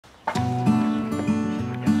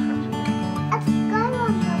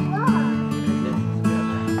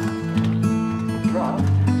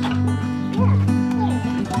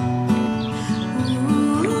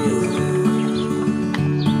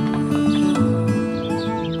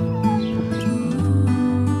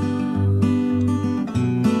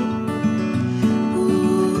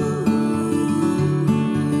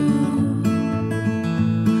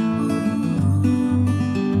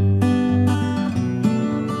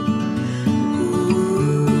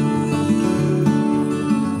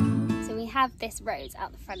have this rose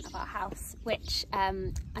out the front of our house, which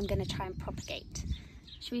I'm going to try and propagate.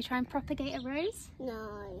 Should we try and propagate a rose?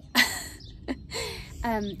 No.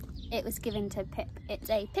 It was given to Pip. It's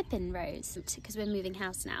a pippin rose because we're moving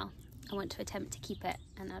house now. I want to attempt to keep it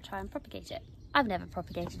and I'll try and propagate it. I've never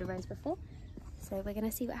propagated a rose before, so we're going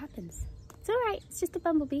to see what happens. It's all right, it's just a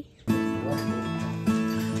bumblebee.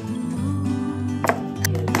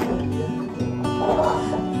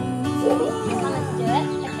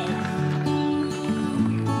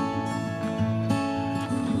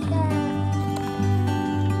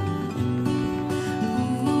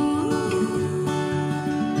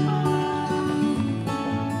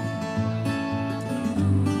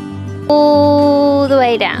 All the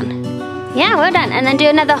way down. Yeah, well done. And then do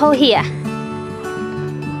another hole here.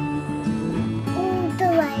 All the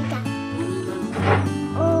way down.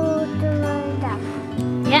 All the way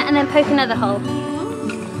down. Yeah, and then poke another hole.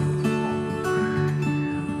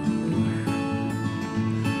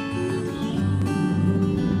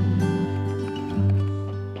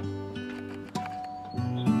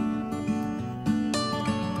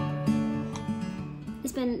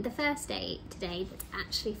 It's been the first day today that's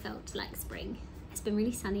actually felt like spring. It's been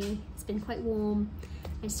really sunny, it's been quite warm,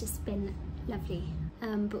 it's just been lovely.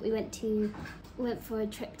 But we went for a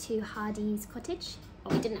trip to Hardy's cottage.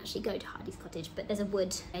 Well, we didn't actually go to Hardy's cottage, but there's a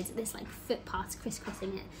wood, there's this like footpath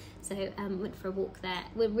crisscrossing it. So went for a walk there.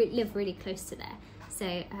 We live really close to there,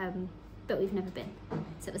 so but we've never been.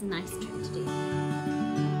 So it was a nice trip to do.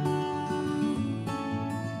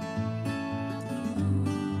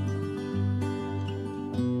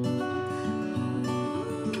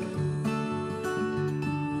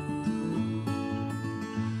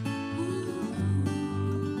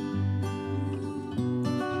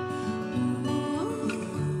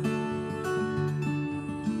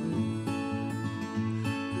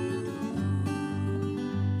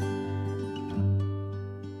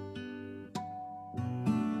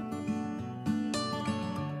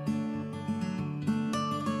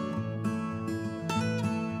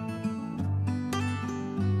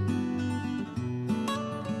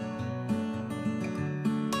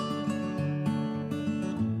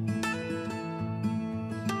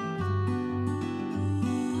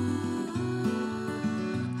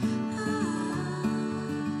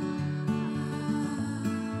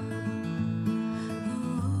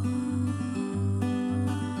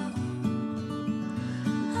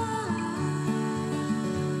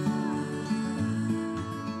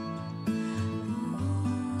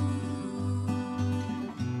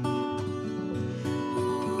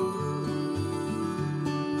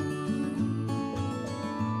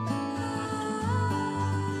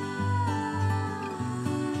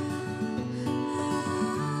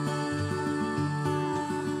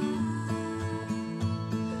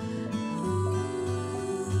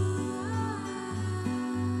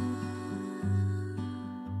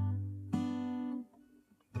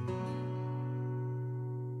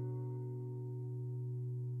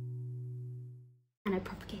 And I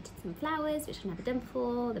propagated some flowers, which I've never done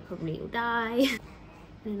before. They'll probably all die.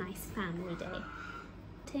 And a nice family day.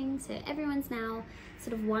 So everyone's now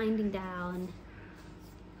sort of winding down,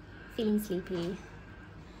 feeling sleepy.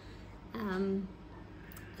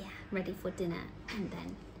 Yeah, ready for dinner and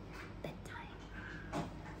then